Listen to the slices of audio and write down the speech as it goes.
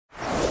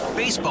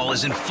Baseball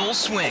is in full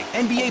swing.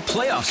 NBA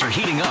playoffs are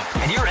heating up,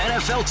 and your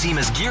NFL team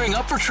is gearing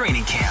up for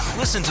training camp.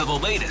 Listen to the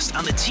latest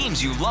on the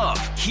teams you love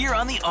here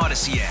on the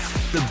Odyssey app.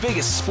 The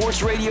biggest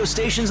sports radio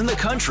stations in the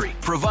country,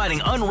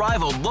 providing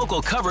unrivaled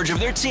local coverage of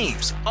their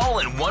teams, all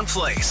in one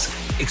place.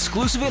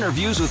 Exclusive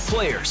interviews with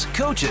players,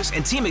 coaches,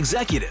 and team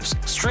executives,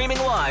 streaming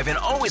live and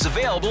always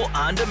available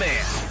on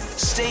demand.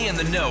 Stay in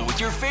the know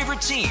with your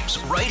favorite teams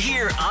right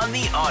here on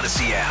the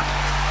Odyssey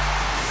app.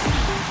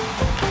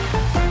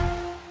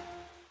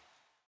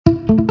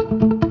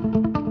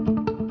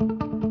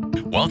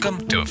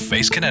 Welcome to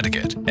Face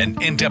Connecticut,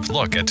 an in-depth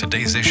look at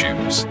today's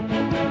issues.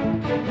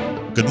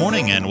 Good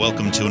morning and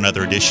welcome to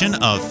another edition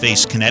of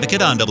Face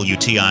Connecticut on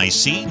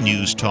WTIC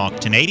News Talk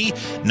 1080,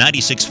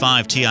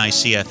 96.5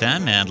 TIC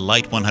FM and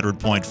Light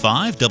 100.5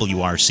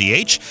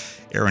 WRCH.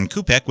 Aaron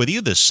Kupek with you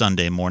this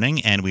Sunday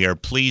morning, and we are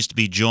pleased to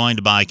be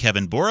joined by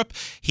Kevin Borup.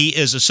 He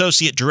is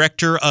Associate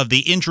Director of the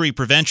Injury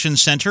Prevention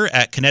Center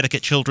at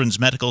Connecticut Children's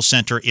Medical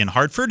Center in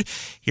Hartford,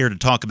 here to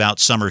talk about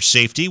summer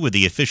safety with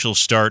the official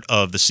start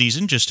of the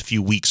season just a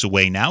few weeks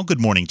away now. Good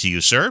morning to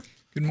you, sir.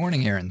 Good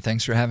morning, Aaron.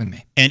 Thanks for having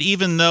me. And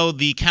even though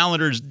the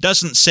calendar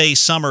doesn't say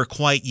summer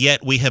quite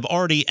yet, we have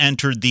already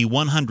entered the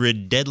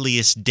 100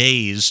 deadliest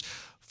days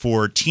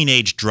for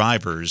teenage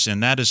drivers,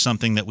 and that is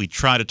something that we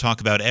try to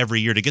talk about every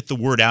year to get the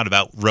word out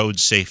about road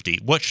safety.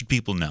 What should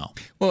people know?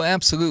 Well,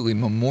 absolutely.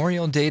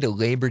 Memorial Day to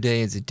Labor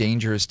Day is a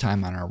dangerous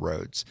time on our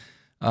roads.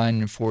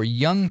 And for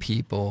young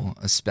people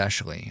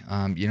especially,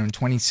 in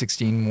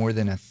 2016, more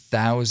than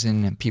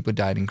 1,000 people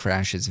died in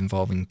crashes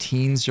involving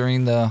teens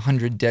during the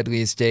 100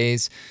 deadliest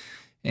days.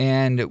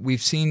 And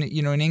we've seen,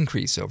 an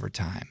increase over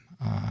time.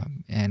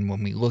 And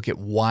when we look at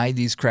why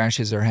these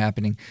crashes are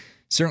happening,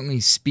 certainly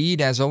speed,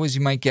 as always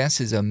you might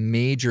guess, is a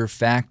major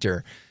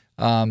factor.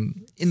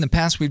 In the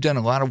past, we've done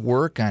a lot of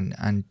work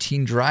on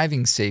teen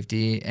driving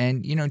safety,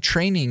 and,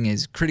 training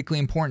is critically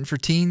important for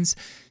teens.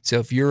 So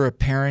if you're a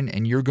parent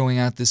and you're going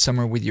out this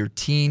summer with your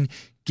teen,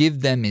 give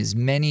them as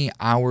many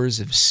hours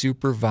of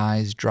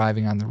supervised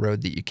driving on the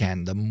road that you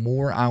can. The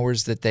more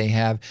hours that they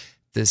have,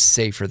 the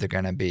safer they're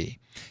going to be.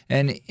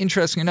 And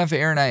interesting enough,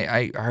 Aaron,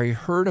 I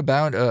heard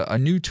about a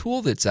new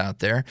tool that's out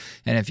there.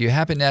 And if you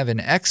happen to have an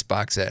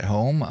Xbox at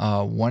home,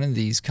 one of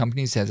these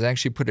companies has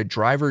actually put a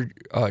driver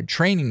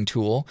training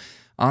tool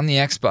on the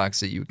Xbox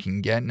that you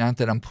can get. Not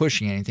that I'm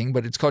pushing anything,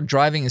 but it's called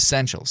Driving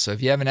Essentials. So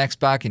if you have an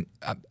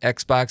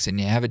Xbox and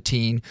you have a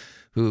teen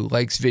who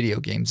likes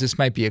video games, this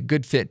might be a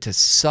good fit to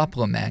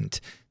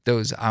supplement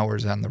those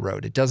hours on the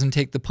road. It doesn't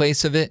take the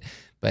place of it,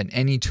 but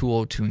any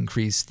tool to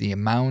increase the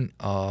amount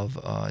of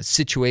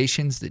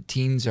situations that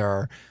teens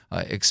are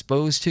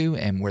exposed to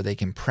and where they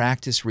can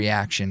practice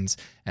reactions,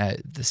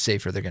 the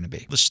safer they're going to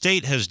be. The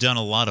state has done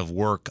a lot of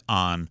work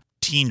on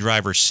teen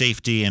driver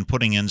safety and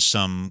putting in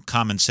some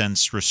common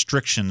sense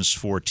restrictions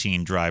for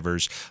teen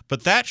drivers,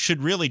 but that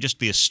should really just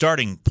be a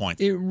starting point.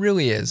 It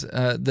really is.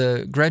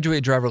 The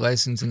graduate driver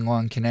licensing law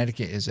in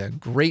Connecticut is a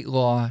great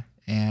law.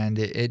 And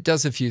it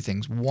does a few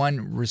things.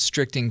 One,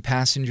 restricting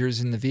passengers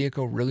in the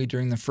vehicle really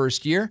during the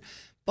first year,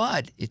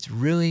 but it's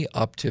really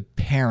up to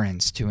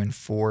parents to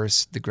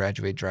enforce the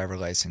graduate driver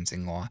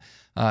licensing law.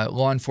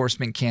 Law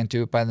enforcement can't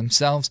do it by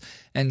themselves,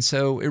 and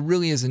so it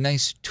really is a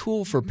nice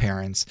tool for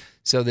parents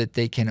so that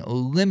they can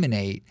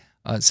eliminate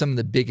some of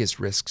the biggest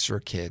risks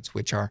for kids,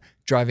 which are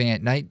driving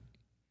at night,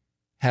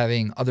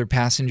 having other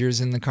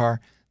passengers in the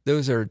car.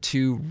 Those are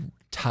two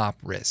top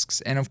risks.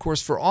 And of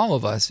course, for all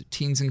of us,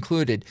 teens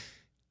included,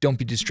 don't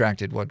be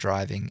distracted while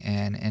driving,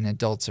 and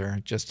adults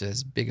are just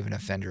as big of an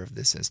offender of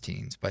this as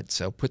teens. But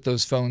so put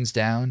those phones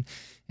down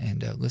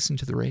and listen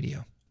to the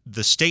radio.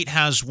 The state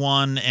has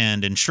one,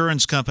 and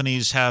insurance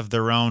companies have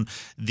their own,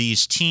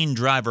 these teen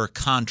driver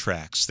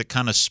contracts that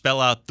kind of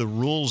spell out the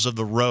rules of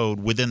the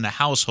road within the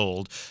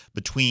household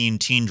between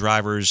teen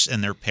drivers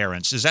and their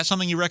parents. Is that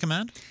something you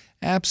recommend?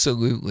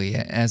 Absolutely.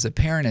 As a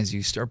parent, as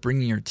you start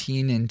bringing your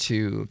teen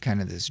into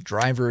kind of this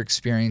driver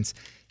experience,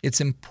 it's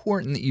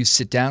important that you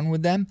sit down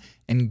with them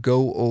and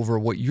go over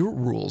what your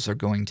rules are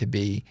going to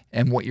be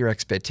and what your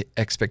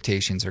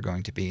expectations are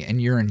going to be.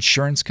 And your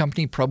insurance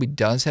company probably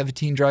does have a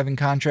teen driving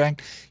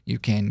contract. You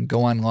can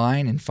go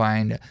online and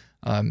find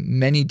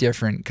many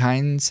different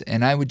kinds,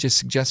 and I would just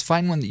suggest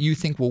find one that you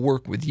think will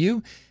work with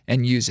you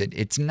and use it.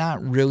 It's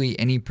not really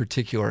any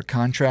particular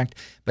contract,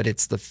 but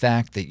it's the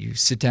fact that you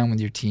sit down with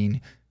your teen,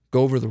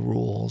 go over the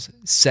rules,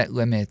 set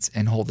limits,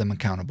 and hold them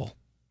accountable.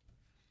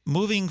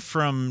 Moving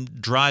from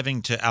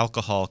driving to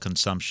alcohol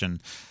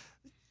consumption,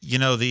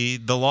 the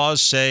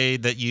laws say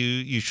that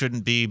you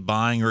shouldn't be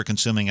buying or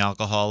consuming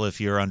alcohol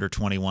if you're under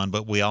 21,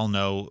 but we all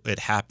know it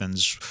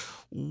happens.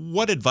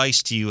 What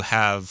advice do you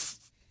have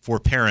for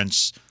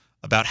parents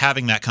about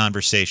having that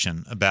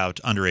conversation about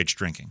underage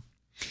drinking?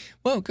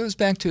 Well, it goes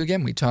back to,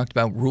 again, we talked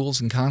about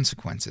rules and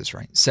consequences,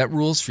 right? Set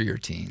rules for your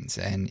teens.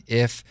 And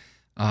if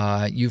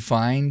you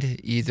find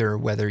either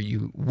whether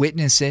you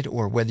witness it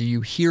or whether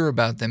you hear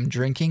about them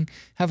drinking,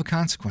 have a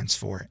consequence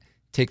for it.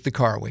 Take the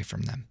car away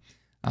from them.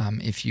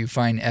 If you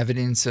find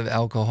evidence of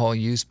alcohol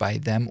use by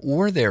them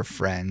or their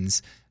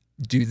friends,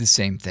 do the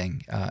same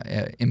thing.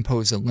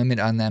 Impose a limit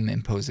on them,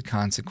 impose a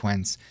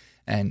consequence,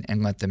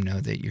 and let them know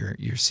that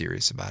you're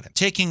serious about it.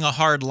 Taking a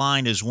hard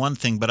line is one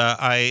thing, but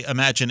I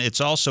imagine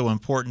it's also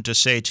important to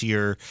say to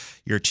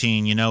your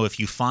teen, if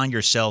you find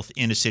yourself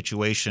in a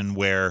situation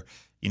where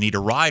you need a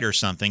ride or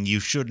something, you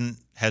shouldn't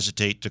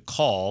hesitate to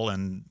call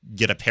and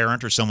get a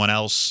parent or someone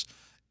else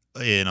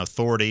in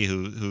authority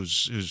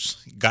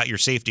who's got your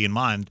safety in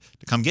mind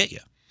to come get you.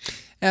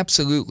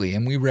 Absolutely.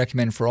 And we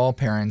recommend for all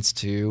parents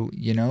to,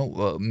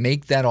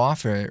 make that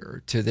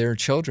offer to their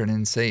children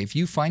and say, if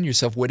you find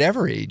yourself,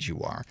 whatever age you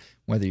are,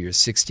 whether you're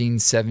 16,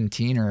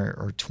 17,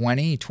 or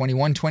 20,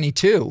 21,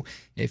 22,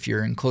 if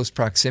you're in close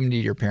proximity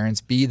to your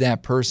parents, be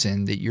that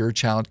person that your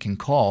child can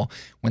call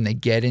when they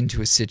get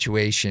into a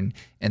situation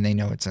and they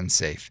know it's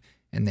unsafe.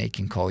 And they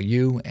can call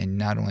you, and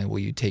not only will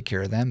you take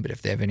care of them, but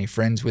if they have any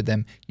friends with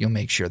them, you'll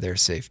make sure they're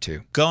safe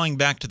too. Going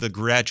back to the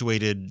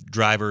graduated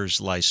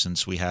driver's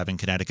license we have in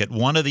Connecticut,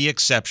 one of the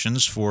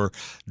exceptions for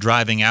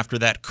driving after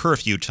that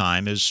curfew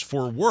time is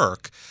for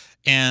work.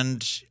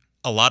 And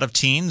a lot of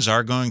teens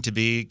are going to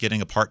be getting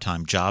a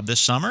part-time job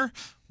this summer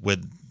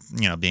with,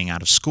 being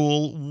out of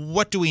school.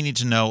 What do we need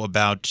to know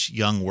about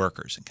young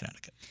workers in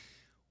Connecticut?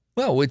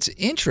 Well, what's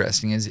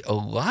interesting is a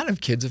lot of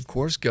kids, of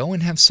course, go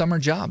and have summer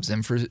jobs.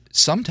 And for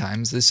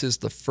sometimes this is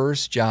the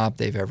first job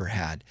they've ever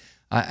had.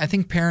 I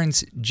think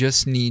parents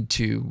just need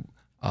to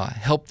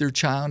help their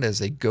child as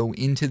they go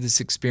into this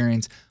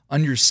experience,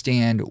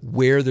 understand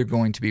where they're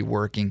going to be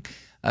working.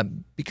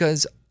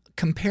 Because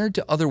compared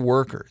to other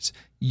workers,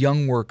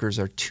 young workers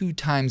are 2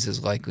 times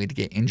as likely to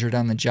get injured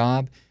on the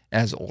job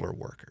as older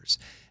workers.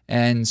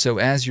 And so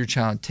as your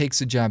child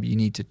takes a job, you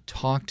need to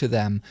talk to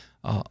them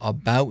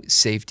about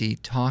safety,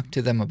 talk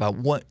to them about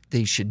what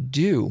they should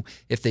do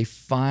if they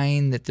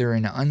find that they're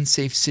in an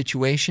unsafe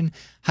situation.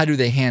 How do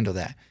they handle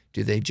that?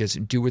 Do they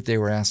just do what they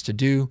were asked to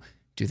do?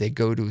 Do they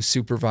go to a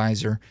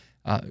supervisor?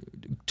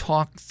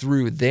 Talk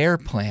through their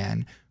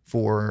plan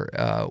for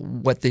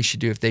what they should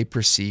do if they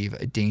perceive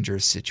a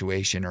dangerous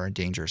situation or a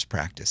dangerous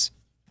practice.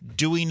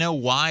 Do we know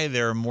why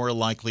they're more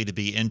likely to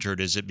be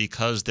injured? Is it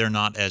because they're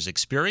not as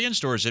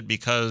experienced, or is it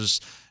because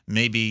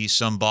maybe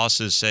some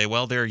bosses say,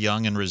 well, they're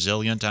young and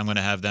resilient, I'm going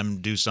to have them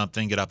do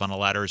something, get up on a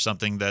ladder or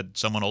something that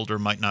someone older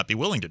might not be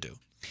willing to do?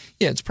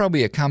 Yeah, it's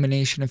probably a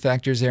combination of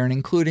factors, Aaron,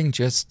 including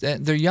just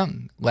they're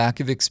young, lack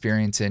of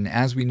experience. And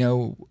as we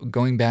know,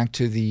 going back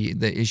to the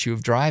issue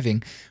of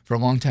driving, for a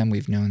long time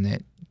we've known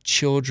that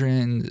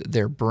children,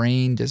 their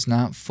brain does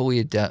not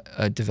fully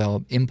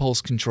develop impulse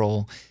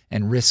control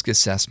and risk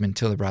assessment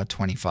until they're about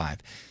 25.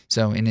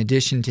 So in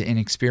addition to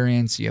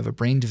inexperience, you have a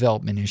brain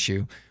development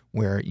issue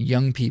where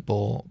young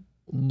people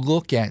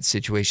look at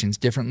situations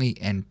differently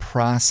and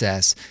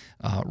process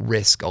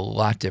risk a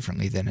lot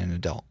differently than an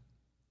adult.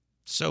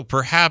 So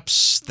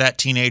perhaps that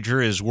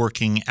teenager is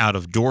working out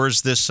of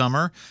doors this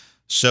summer,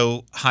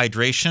 so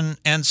hydration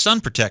and sun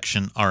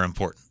protection are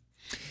important.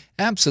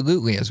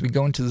 Absolutely. As we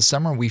go into the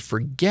summer, we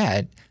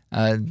forget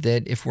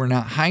that if we're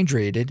not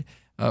hydrated,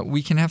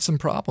 we can have some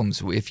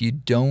problems. If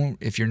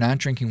you're not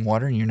drinking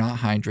water and you're not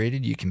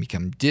hydrated, you can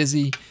become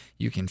dizzy,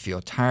 you can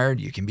feel tired,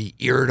 you can be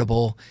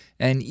irritable,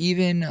 and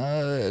even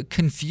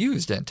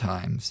confused at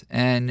times.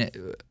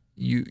 And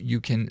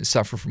you can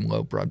suffer from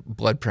low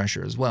blood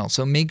pressure as well.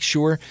 So make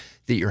sure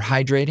that you're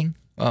hydrating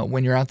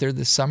when you're out there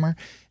this summer.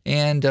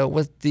 And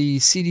what the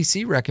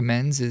CDC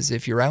recommends is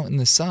if you're out in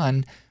the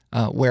sun,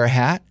 wear a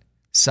hat,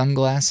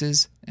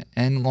 sunglasses,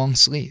 and long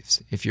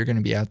sleeves if you're going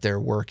to be out there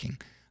working.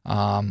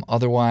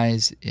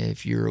 Otherwise,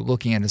 if you're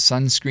looking at a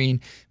sunscreen,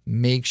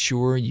 make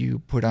sure you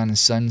put on a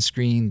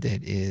sunscreen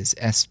that is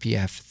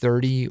SPF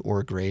 30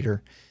 or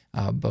greater,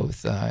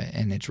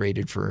 and it's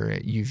rated for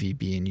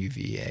UVB and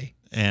UVA.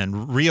 And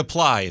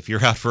reapply if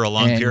you're out for a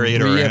long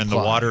period or in the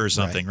water or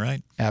something,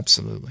 right?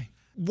 Absolutely.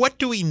 What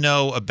do we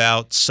know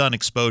about sun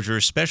exposure,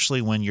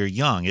 especially when you're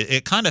young?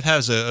 It kind of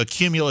has a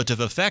cumulative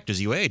effect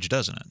as you age,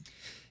 doesn't it?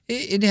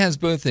 It has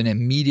both an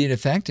immediate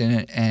effect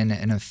and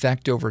an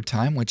effect over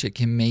time, which it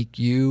can make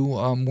you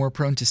more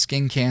prone to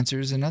skin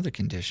cancers and other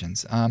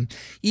conditions.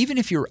 Even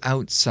if you're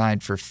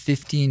outside for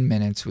 15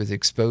 minutes with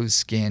exposed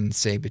skin,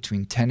 say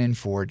between 10 and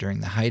 4 during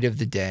the height of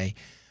the day,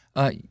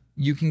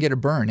 you can get a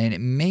burn. And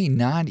it may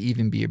not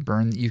even be a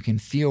burn that you can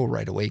feel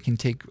right away. It can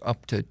take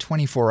up to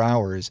 24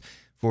 hours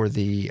for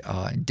the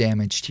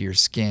damage to your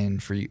skin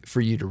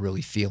for you to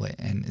really feel it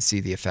and see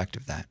the effect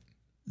of that.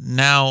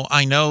 Now,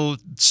 I know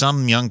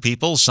some young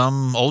people,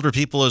 some older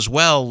people as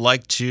well,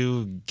 like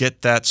to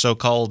get that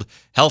so-called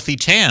healthy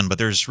tan, but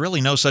there's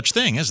really no such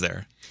thing, is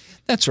there?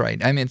 That's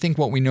right. I think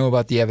what we know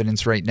about the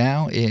evidence right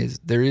now is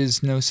there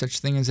is no such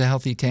thing as a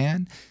healthy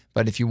tan,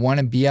 but if you want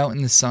to be out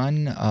in the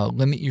sun,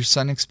 limit your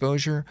sun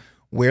exposure,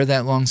 wear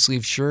that long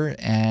sleeve shirt,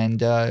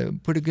 and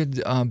put a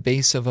good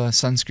base of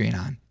sunscreen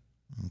on.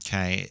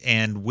 Okay,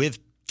 and with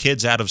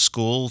kids out of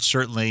school,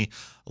 certainly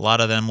a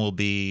lot of them will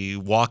be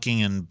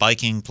walking and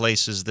biking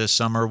places this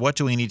summer. What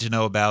do we need to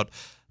know about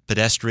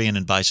pedestrian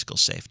and bicycle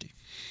safety?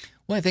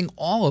 Well, I think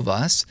all of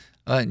us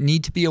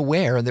need to be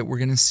aware that we're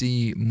going to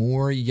see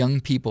more young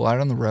people out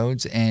on the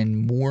roads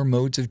and more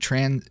modes of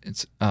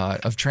transit.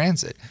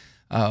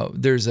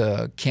 There's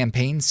a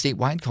campaign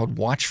statewide called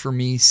Watch for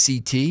Me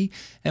CT,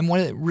 and what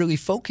it really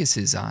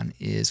focuses on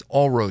is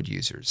all road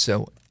users.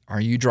 So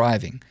are you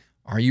driving?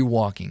 Are you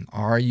walking?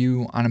 Are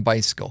you on a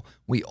bicycle?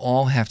 We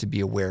all have to be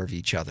aware of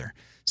each other.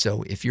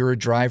 So if you're a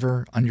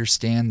driver,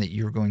 understand that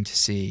you're going to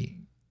see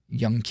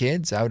young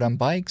kids out on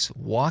bikes,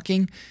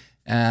 walking.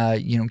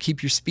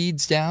 Keep your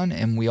speeds down.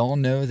 And we all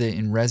know that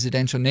in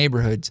residential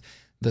neighborhoods,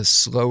 the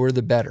slower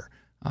the better.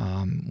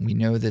 We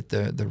know that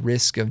the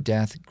risk of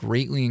death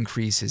greatly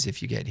increases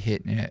if you get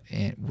hit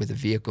with a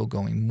vehicle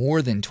going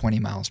more than 20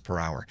 miles per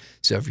hour.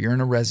 So if you're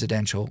in a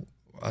residential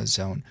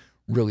zone,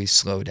 really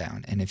slow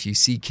down. And if you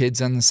see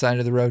kids on the side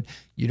of the road,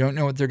 you don't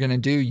know what they're going to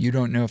do. You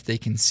don't know if they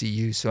can see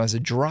you. So as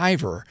a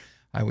driver,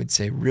 I would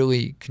say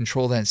really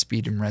control that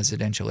speed in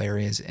residential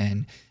areas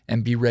and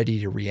be ready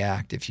to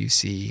react if you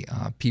see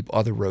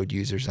other road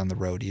users on the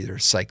road, either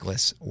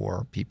cyclists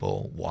or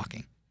people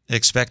walking.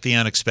 Expect the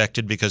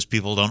unexpected because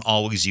people don't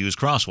always use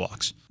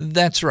crosswalks.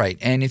 That's right.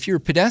 And if you're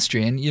a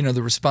pedestrian,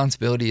 the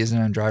responsibility isn't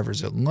on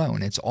drivers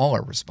alone. It's all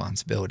our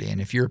responsibility.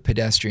 And if you're a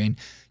pedestrian,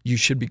 you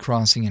should be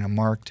crossing in a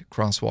marked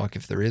crosswalk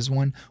if there is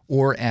one,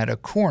 or at a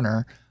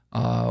corner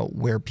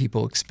where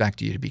people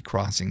expect you to be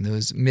crossing.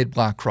 Those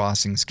mid-block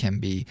crossings can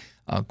be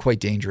quite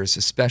dangerous,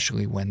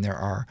 especially when there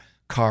are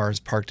cars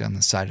parked on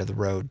the side of the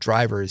road.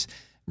 Drivers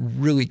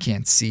really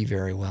can't see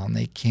very well, and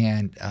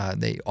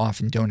they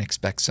often don't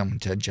expect someone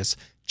to just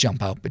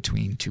jump out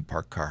between two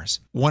parked cars.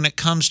 When it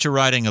comes to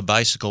riding a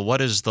bicycle, what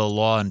is the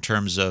law in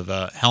terms of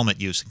helmet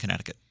use in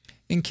Connecticut?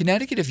 In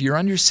Connecticut, if you're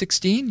under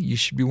 16, you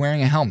should be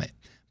wearing a helmet.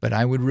 But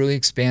I would really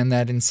expand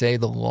that and say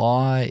the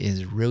law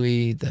is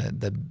really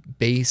the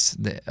base,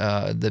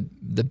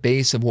 the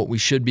base of what we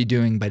should be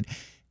doing. But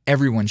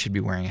everyone should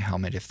be wearing a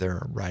helmet if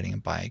they're riding a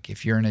bike.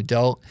 If you're an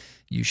adult,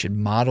 you should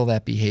model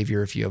that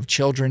behavior if you have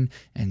children,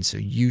 and so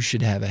you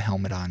should have a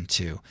helmet on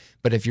too.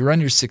 But if you're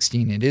under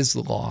 16, it is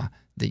the law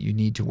that you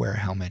need to wear a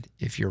helmet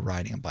if you're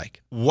riding a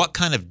bike. What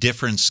kind of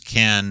difference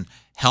can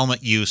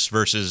helmet use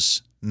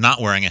versus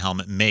not wearing a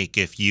helmet make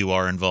if you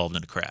are involved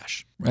in a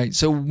crash? Right.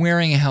 So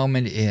wearing a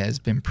helmet has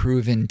been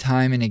proven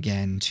time and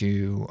again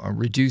to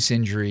reduce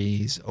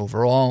injuries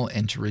overall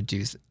and to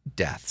reduce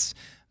deaths.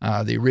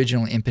 The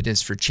original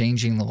impetus for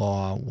changing the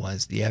law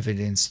was the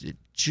evidence that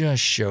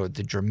just showed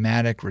the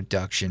dramatic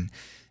reduction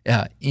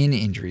in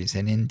injuries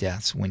and in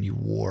deaths when you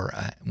wear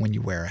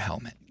a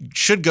helmet.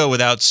 Should go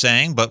without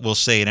saying, but we'll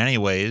say it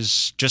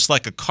anyways. Just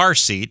like a car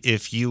seat,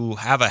 if you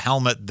have a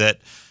helmet that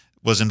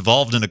was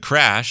involved in a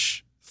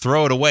crash,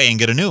 throw it away and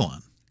get a new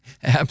one.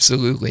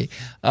 Absolutely.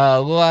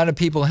 A lot of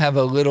people have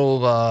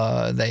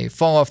they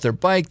fall off their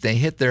bike, they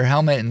hit their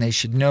helmet, and they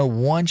should know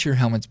once your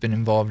helmet's been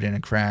involved in a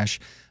crash,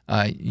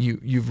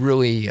 you've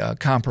really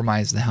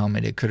compromised the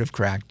helmet. It could have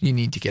cracked. You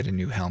need to get a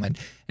new helmet.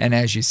 And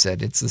as you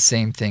said, it's the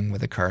same thing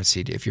with a car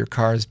seat. If your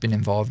car has been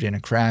involved in a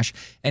crash,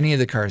 any of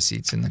the car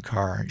seats in the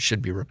car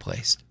should be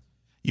replaced.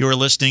 You're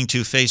listening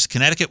to Face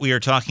Connecticut. We are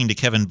talking to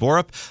Kevin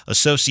Borup,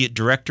 Associate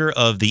Director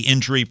of the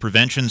Injury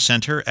Prevention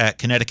Center at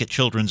Connecticut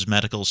Children's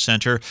Medical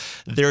Center.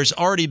 There's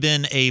already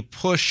been a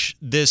push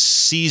this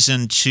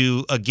season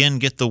to, again,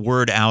 get the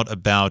word out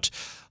about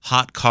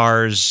hot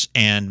cars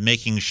and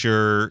making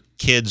sure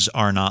kids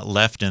are not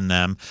left in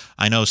them.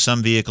 I know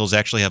some vehicles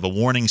actually have a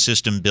warning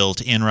system built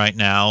in right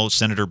now.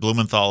 Senator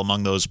Blumenthal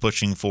among those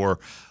pushing for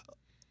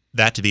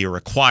that to be a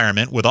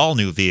requirement with all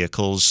new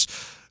vehicles.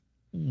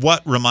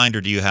 What reminder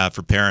do you have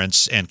for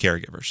parents and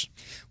caregivers?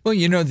 Well,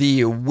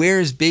 the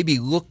Where's Baby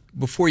Look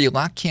Before You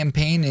Lock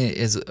campaign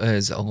is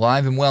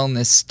alive and well in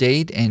this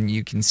state, and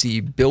you can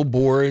see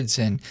billboards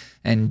and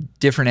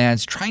different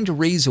ads trying to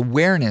raise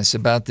awareness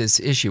about this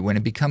issue. When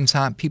it becomes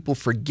hot, people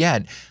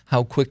forget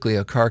how quickly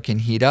a car can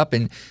heat up.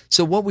 And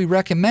so what we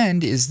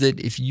recommend is that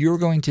if you're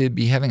going to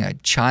be having a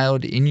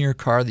child in your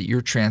car that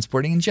you're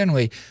transporting, and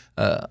generally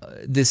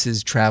this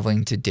is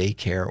traveling to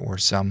daycare or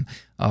some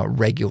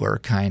regular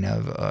kind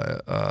of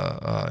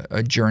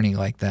a journey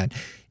like that,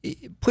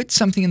 put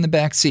something in the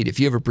back seat. If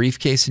you have a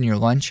briefcase in your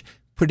lunch,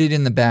 put it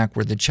in the back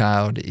where the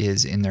child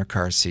is in their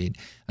car seat.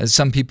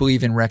 Some people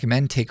even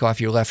recommend take off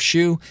your left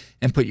shoe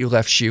and put your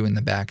left shoe in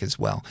the back as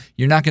well.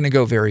 You're not going to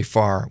go very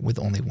far with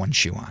only one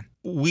shoe on.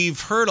 We've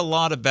heard a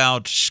lot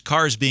about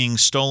cars being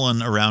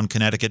stolen around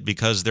Connecticut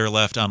because they're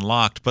left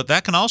unlocked, but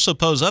that can also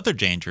pose other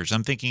dangers.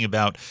 I'm thinking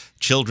about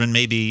children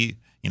maybe,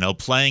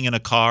 playing in a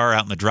car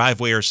out in the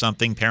driveway or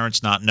something,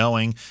 parents not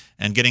knowing,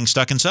 and getting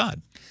stuck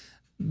inside.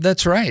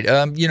 That's right.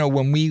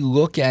 When we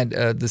look at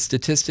the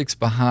statistics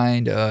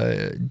behind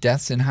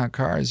deaths in hot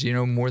cars,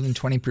 more than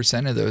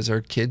 20% of those are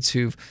kids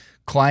who've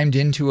climbed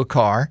into a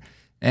car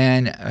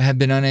and have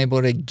been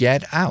unable to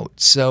get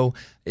out. So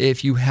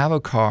if you have a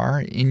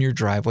car in your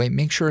driveway,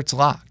 make sure it's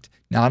locked.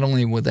 Not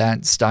only will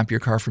that stop your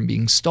car from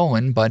being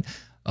stolen, but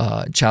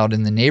a child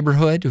in the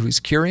neighborhood who's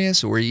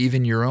curious, or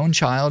even your own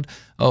child,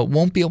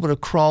 won't be able to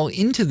crawl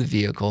into the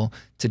vehicle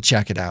to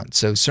check it out.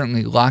 So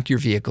certainly lock your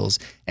vehicles.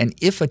 And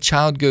if a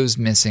child goes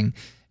missing,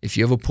 if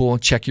you have a pool,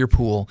 check your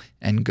pool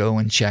and go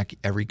and check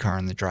every car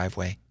in the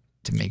driveway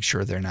to make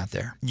sure they're not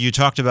there. You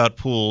talked about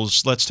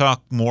pools. Let's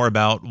talk more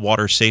about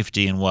water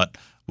safety and what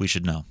we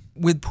should know.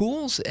 With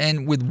pools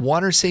and with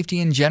water safety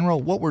in general,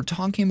 what we're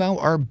talking about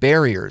are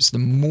barriers. The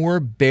more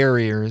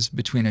barriers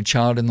between a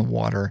child and the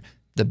water,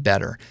 the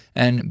better.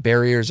 And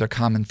barriers are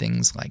common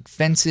things like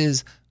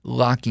fences,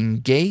 locking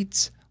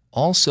gates,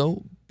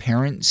 also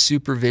parent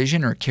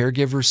supervision or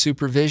caregiver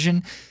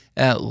supervision,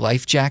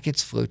 life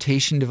jackets,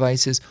 flotation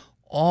devices.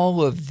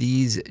 All of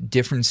these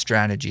different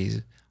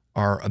strategies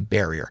are a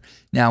barrier.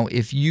 Now,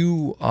 if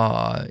you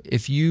are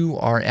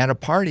at a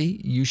party,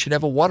 you should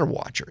have a water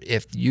watcher.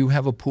 If you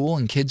have a pool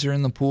and kids are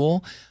in the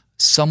pool,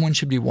 someone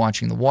should be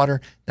watching the water.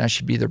 That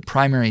should be their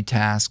primary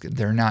task.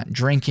 They're not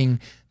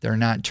drinking, they're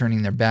not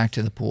turning their back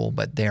to the pool,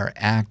 but they are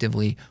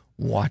actively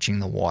watching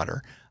the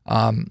water.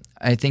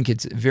 I think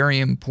it's very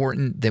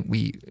important that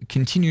we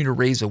continue to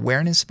raise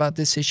awareness about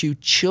this issue.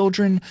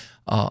 Children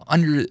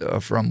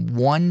from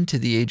 1 to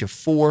the age of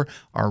 4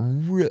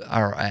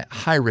 are at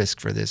high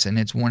risk for this, and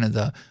it's one of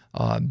the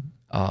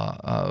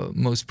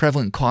most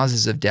prevalent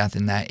causes of death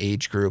in that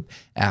age group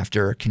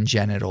after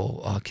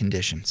congenital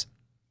conditions.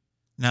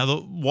 Now,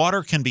 the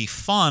water can be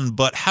fun,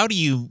 but how do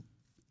you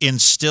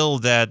instill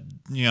that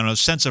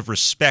sense of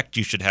respect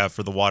you should have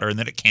for the water and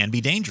that it can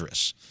be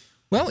dangerous?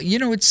 Well,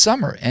 it's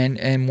summer,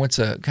 and what's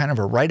a kind of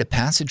a rite of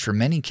passage for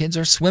many kids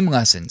are swim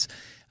lessons.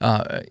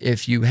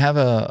 If you have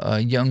a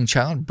young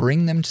child,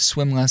 bring them to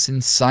swim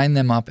lessons, sign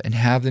them up, and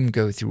have them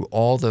go through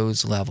all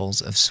those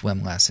levels of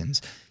swim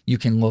lessons. You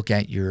can look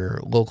at your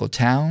local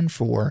town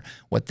for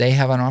what they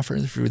have on offer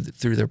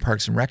through their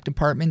Parks and Rec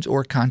department,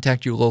 or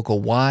contact your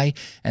local Y,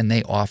 and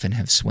they often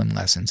have swim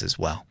lessons as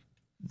well.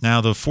 Now,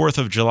 the 4th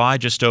of July,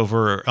 just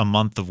over a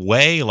month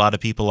away, a lot of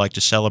people like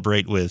to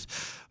celebrate with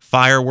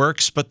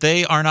fireworks, but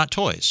they are not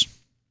toys.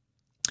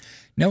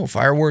 No,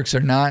 fireworks are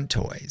not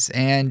toys.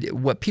 And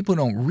what people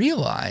don't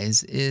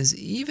realize is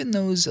even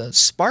those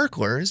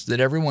sparklers that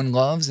everyone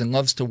loves and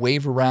loves to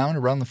wave around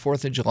the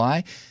 4th of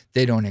July,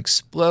 they don't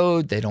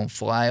explode, they don't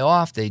fly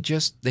off, they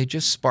just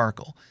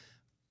sparkle.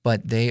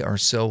 But they are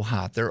so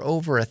hot. They're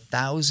over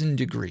 1,000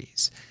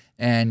 degrees.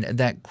 And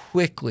that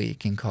quickly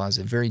can cause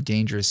a very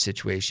dangerous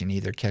situation,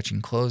 either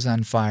catching clothes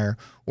on fire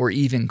or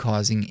even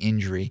causing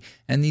injury.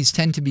 And these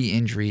tend to be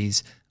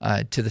injuries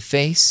to the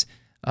face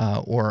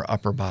or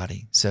upper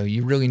body. So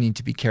you really need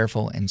to be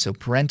careful. And so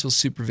parental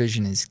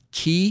supervision is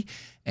key.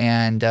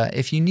 And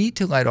if you need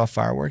to light off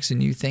fireworks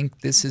and you think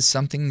this is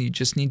something you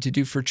just need to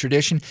do for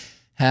tradition,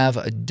 have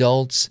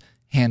adults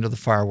handle the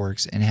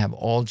fireworks and have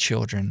all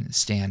children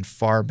stand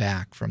far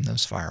back from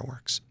those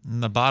fireworks.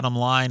 And the bottom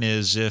line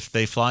is if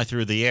they fly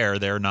through the air,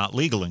 they're not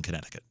legal in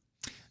Connecticut.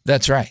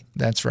 That's right.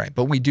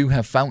 But we do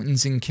have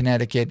fountains in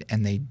Connecticut,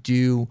 and they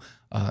do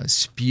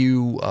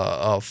spew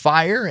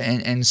fire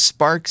and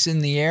sparks in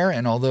the air.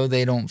 And although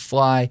they don't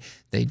fly,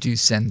 they do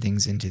send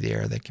things into the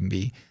air that can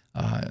be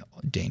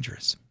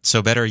dangerous.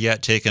 So better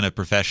yet, taking a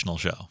professional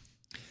show.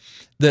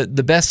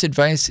 The best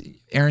advice,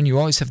 Aaron, you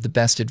always have the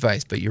best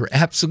advice, but you're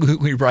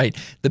absolutely right.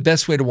 The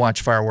best way to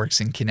watch fireworks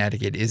in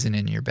Connecticut isn't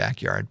in your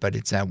backyard, but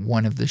it's at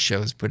one of the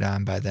shows put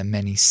on by the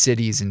many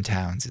cities and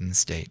towns in the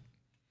state.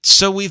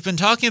 So we've been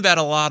talking about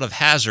a lot of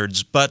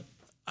hazards, but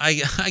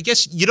I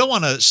guess you don't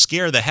want to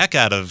scare the heck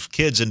out of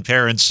kids and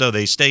parents so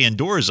they stay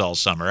indoors all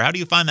summer. How do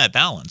you find that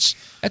balance?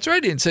 That's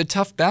right. It's a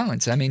tough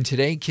balance. I mean,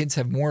 today kids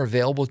have more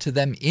available to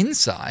them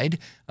inside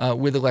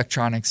with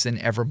electronics than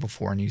ever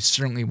before, and you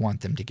certainly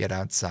want them to get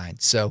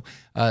outside. So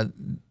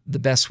the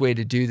best way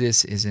to do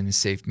this is in a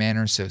safe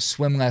manner. So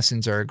swim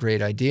lessons are a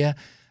great idea.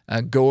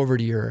 Go over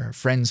to your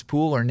friend's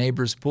pool or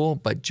neighbor's pool,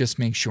 but just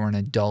make sure an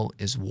adult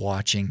is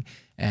watching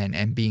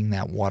and being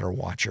that water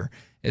watcher.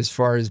 As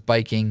far as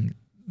biking,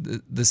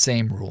 the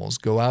same rules.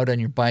 Go out on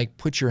your bike,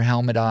 put your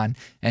helmet on,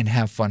 and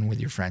have fun with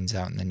your friends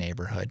out in the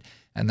neighborhood.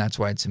 And that's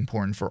why it's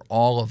important for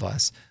all of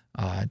us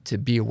to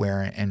be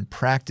aware and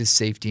practice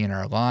safety in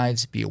our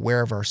lives, be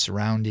aware of our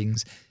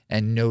surroundings,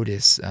 and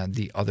notice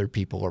the other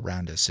people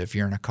around us. So if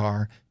you're in a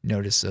car,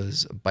 notice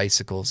those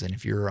bicycles. And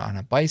if you're on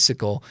a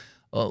bicycle,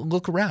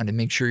 look around and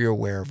make sure you're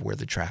aware of where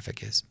the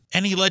traffic is.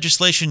 Any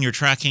legislation you're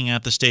tracking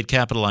at the state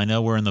capitol? I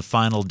know we're in the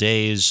final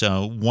days.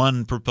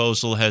 One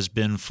proposal has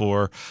been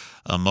for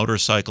a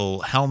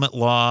motorcycle helmet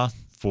law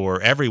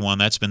for everyone.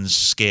 That's been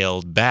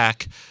scaled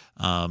back.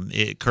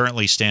 It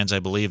currently stands, I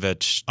believe,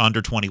 at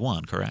under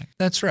 21, correct?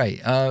 That's right.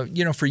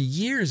 For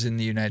years in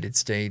the United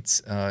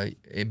States,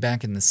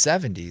 back in the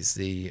 70s,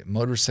 the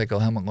motorcycle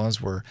helmet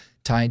laws were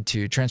tied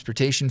to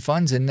transportation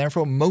funds, and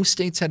therefore most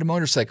states had a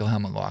motorcycle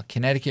helmet law.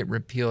 Connecticut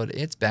repealed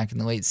its back in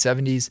the late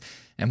 70s,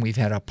 and we've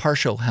had a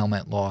partial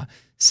helmet law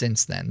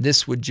since then.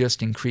 This would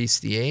just increase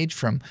the age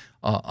from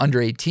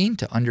under 18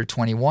 to under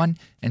 21,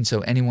 and so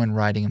anyone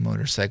riding a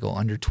motorcycle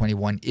under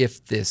 21,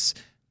 if this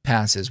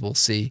passes, we'll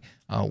see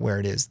where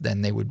it is,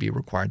 then they would be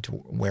required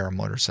to wear a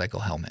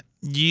motorcycle helmet.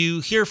 You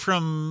hear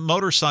from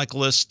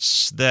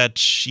motorcyclists that,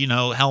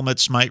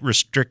 helmets might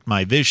restrict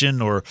my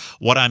vision or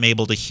what I'm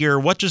able to hear.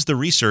 What does the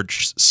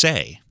research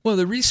say? Well,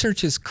 the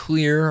research is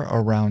clear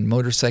around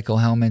motorcycle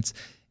helmets.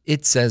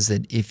 it says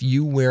that if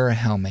you wear a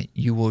helmet,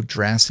 you will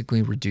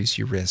drastically reduce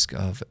your risk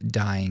of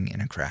dying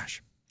in a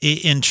crash.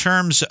 In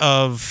terms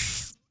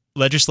of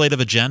legislative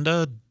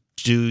agenda,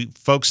 do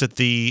folks at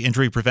the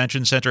Injury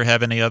Prevention Center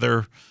have any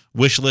other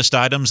wish list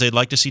items they'd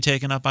like to see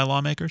taken up by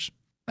lawmakers?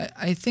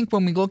 I think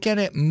when we look at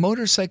it,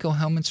 motorcycle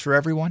helmets for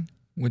everyone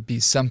would be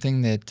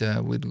something that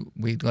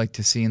we'd like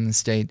to see in the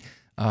state.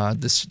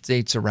 The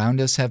states around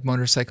us have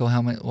motorcycle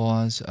helmet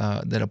laws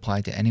that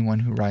apply to anyone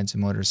who rides a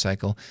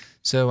motorcycle.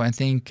 So I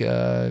think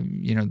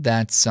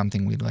that's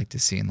something we'd like to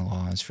see in the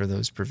laws, for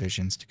those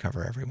provisions to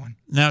cover everyone.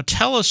 Now,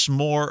 tell us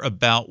more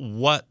about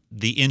what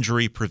the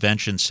Injury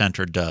Prevention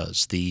Center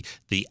does, the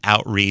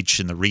outreach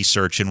and the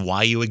research, and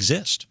why you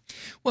exist.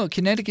 Well,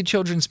 Connecticut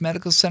Children's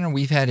Medical Center,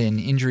 we've had an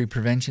injury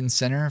prevention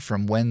center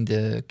from when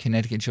the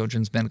Connecticut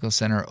Children's Medical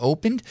Center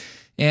opened,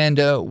 and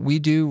we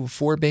do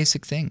 4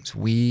 basic things.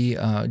 We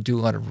do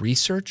a lot of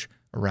research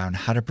around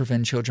how to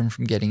prevent children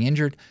from getting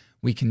injured.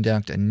 We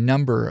conduct a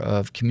number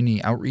of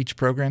community outreach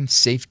programs.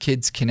 Safe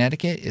Kids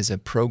Connecticut is a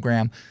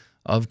program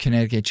of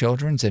Connecticut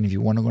Children's, and if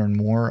you want to learn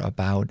more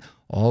about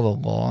all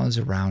the laws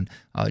around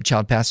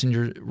child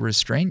passenger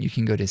restraint, you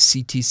can go to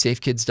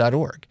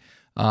ctsafekids.org.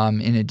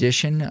 In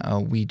addition,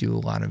 we do a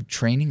lot of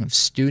training of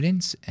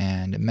students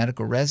and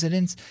medical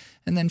residents.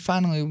 And then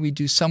finally, we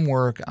do some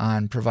work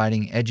on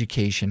providing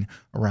education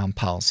around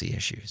policy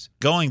issues.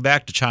 Going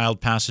back to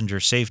child passenger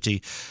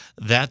safety,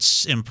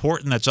 that's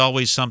important. That's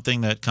always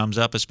something that comes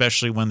up,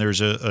 especially when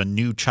there's a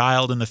new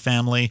child in the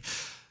family.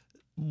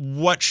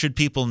 What should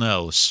people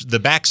know? The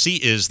back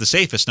seat is the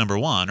safest, number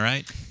one,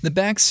 right? The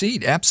back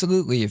seat,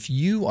 absolutely. If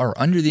you are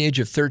under the age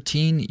of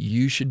 13,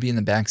 you should be in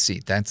the back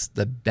seat. That's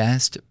the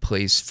best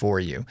place for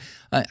you.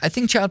 I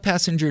think child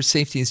passenger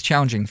safety is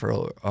challenging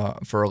for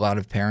a lot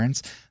of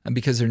parents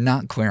because they're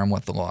not clear on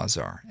what the laws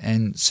are.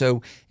 And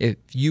so if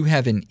you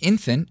have an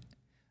infant,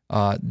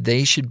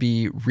 they should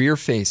be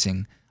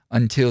rear-facing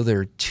until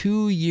they're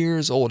 2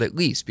 years old at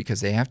least,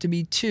 because they have to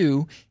be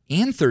 2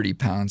 and 30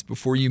 pounds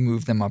before you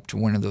move them up to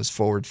one of those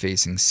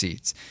forward-facing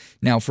seats.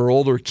 Now, for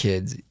older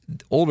kids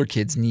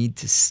need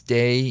to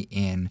stay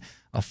in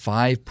a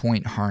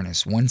 5-point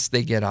harness once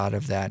they get out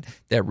of that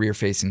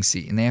rear-facing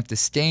seat. And they have to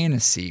stay in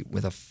a seat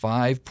with a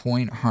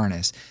 5-point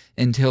harness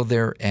until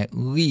they're at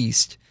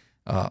least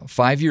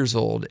 5 years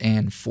old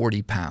and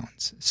 40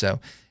 pounds. So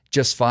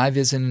just 5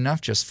 isn't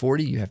enough, just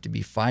 40. You have to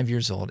be 5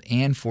 years old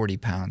and 40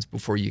 pounds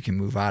before you can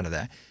move out of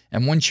that.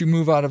 And once you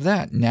move out of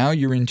that, now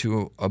you're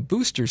into a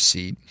booster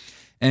seat.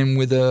 And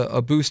with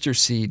a booster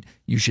seat,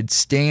 you should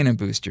stay in a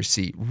booster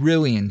seat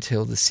really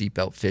until the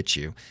seatbelt fits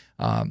you.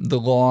 The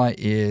law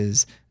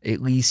is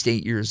at least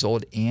 8 years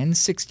old and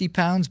 60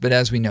 pounds, but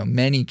as we know,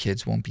 many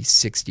kids won't be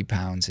 60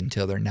 pounds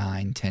until they're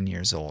 9, 10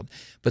 years old.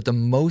 But the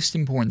most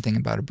important thing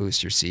about a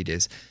booster seat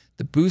is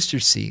the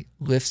booster seat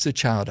lifts the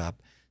child up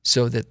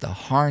so that the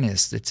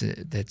harness that's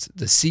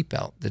the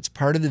seatbelt that's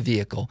part of the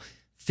vehicle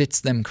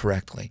fits them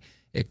correctly.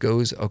 It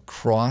goes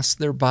across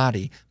their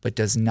body but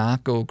does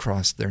not go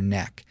across their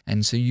neck.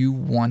 And so you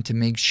want to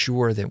make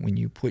sure that when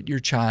you put your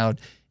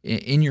child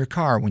in your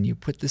car, when you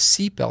put the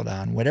seatbelt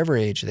on, whatever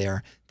age they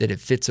are, that it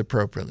fits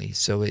appropriately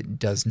so it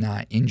does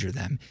not injure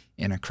them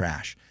in a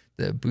crash.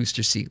 The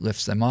booster seat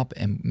lifts them up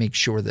and makes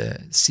sure the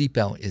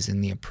seatbelt is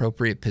in the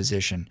appropriate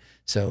position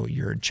so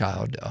your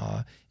child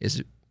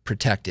is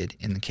protected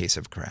in the case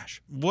of a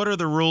crash. What are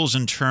the rules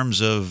in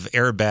terms of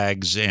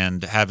airbags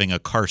and having a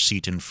car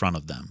seat in front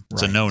of them?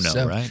 It's a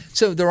no-no, right?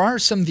 So there are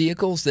some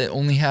vehicles that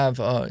only have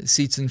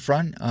seats in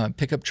front,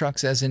 pickup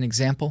trucks as an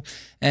example.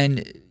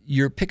 And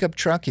your pickup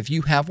truck, if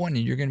you have one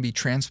and you're going to be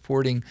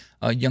transporting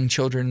young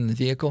children in the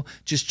vehicle,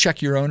 just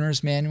check your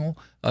owner's manual.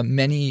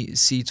 Many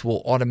seats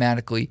will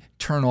automatically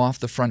turn off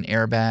the front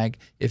airbag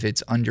if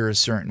it's under a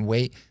certain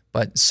weight,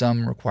 but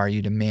some require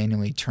you to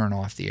manually turn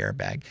off the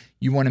airbag.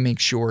 You want to make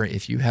sure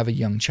if you have a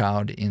young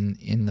child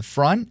in the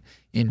front,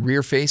 in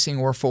rear-facing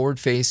or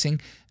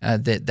forward-facing,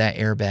 that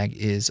airbag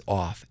is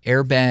off.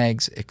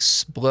 Airbags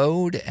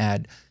explode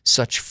at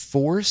such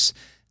force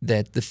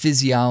that the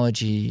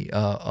physiology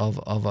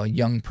of a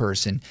young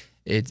person,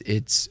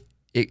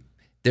 they're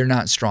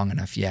not strong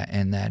enough yet,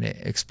 and that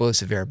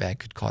explosive airbag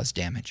could cause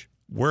damage.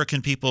 Where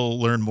can people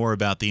learn more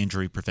about the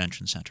Injury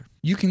Prevention Center?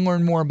 You can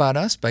learn more about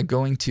us by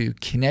going to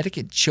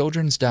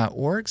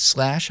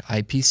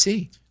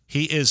connecticutchildrens.org/IPC.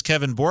 He is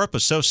Kevin Borup,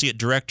 Associate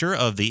Director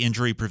of the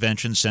Injury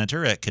Prevention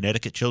Center at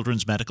Connecticut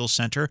Children's Medical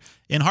Center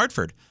in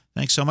Hartford.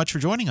 Thanks so much for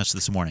joining us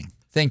this morning.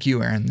 Thank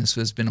you, Aaron. This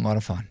has been a lot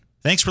of fun.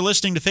 Thanks for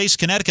listening to Face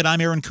Connecticut.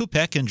 I'm Aaron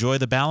Kupek. Enjoy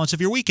the balance of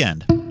your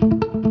weekend.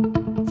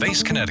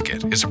 Face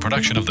Connecticut is a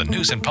production of the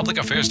News and Public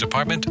Affairs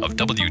Department of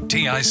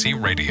WTIC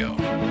Radio.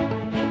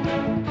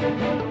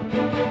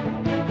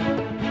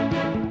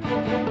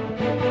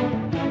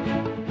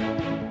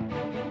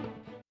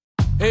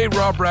 Hey,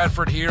 Rob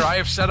Bradford here. I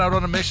have set out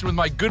on a mission with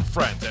my good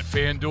friends at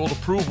FanDuel to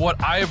prove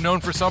what I have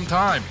known for some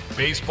time.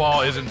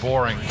 Baseball isn't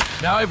boring.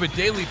 Now I have a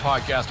daily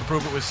podcast to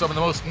prove it with some of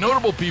the most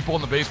notable people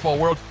in the baseball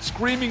world,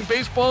 screaming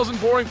baseball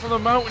isn't boring from the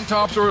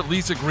mountaintops, or at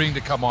least agreeing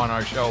to come on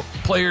our show.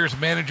 Players,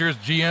 managers,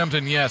 GMs,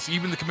 and yes,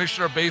 even the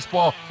commissioner of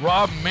baseball,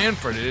 Rob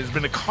Manfred. It has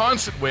been a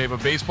constant wave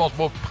of baseball's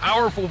most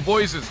powerful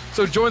voices.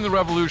 So join the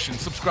revolution.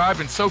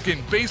 Subscribe and soak in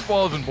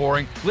Baseball Isn't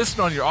Boring.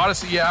 Listen on your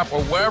Odyssey app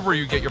or wherever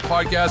you get your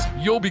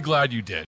podcasts. You'll be glad you did.